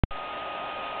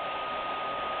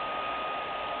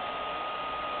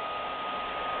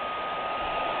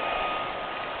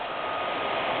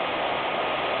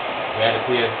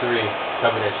Ps3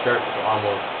 covered their shirts for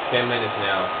almost 10 minutes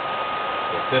now.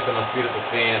 They're flipping on speed up the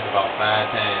fans about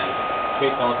 5 times.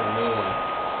 Clicked on some new ones.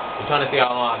 We're trying to see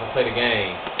how long I can play the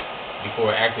game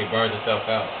before it actually burns itself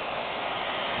out.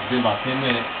 It's been about 10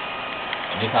 minutes,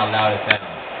 and this is how loud it sounds.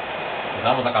 It's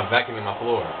almost like I'm vacuuming my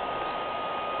floor.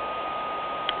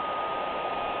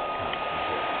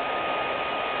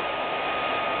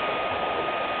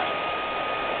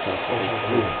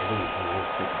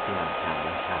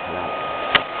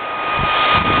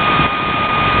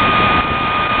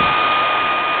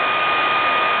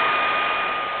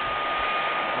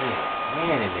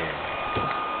 Man in there.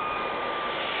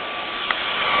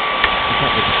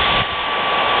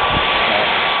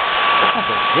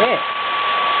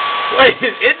 Wait,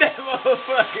 it's in that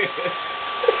motherfucker.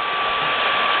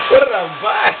 What did I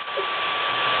buy?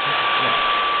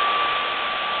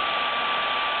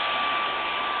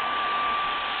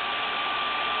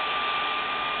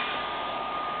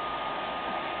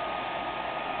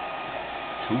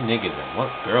 Two niggas and one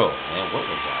girl, man. What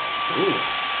was that? Ooh.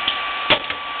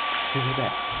 Who's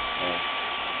that?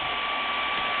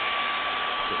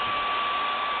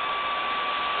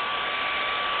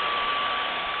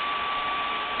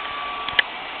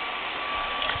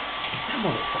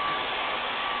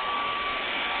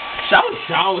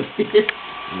 Shower here.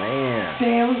 Man.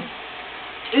 Damn.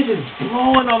 It's just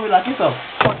blowing on me like it's a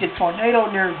fucking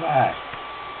tornado nearby.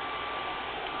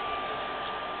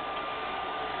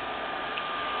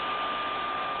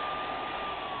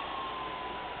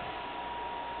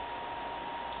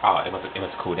 Oh, it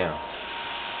must cool down.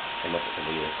 It must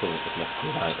cool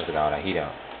down. It must got all that heat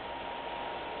out.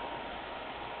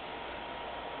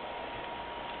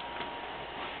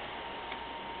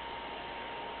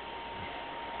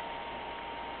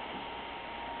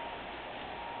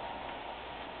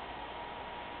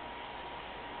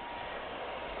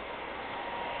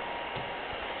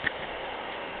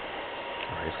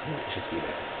 Alright, it's just be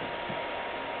there.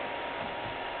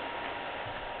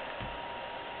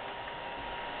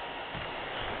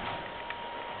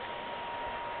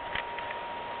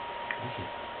 This is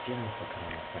general for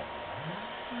kind of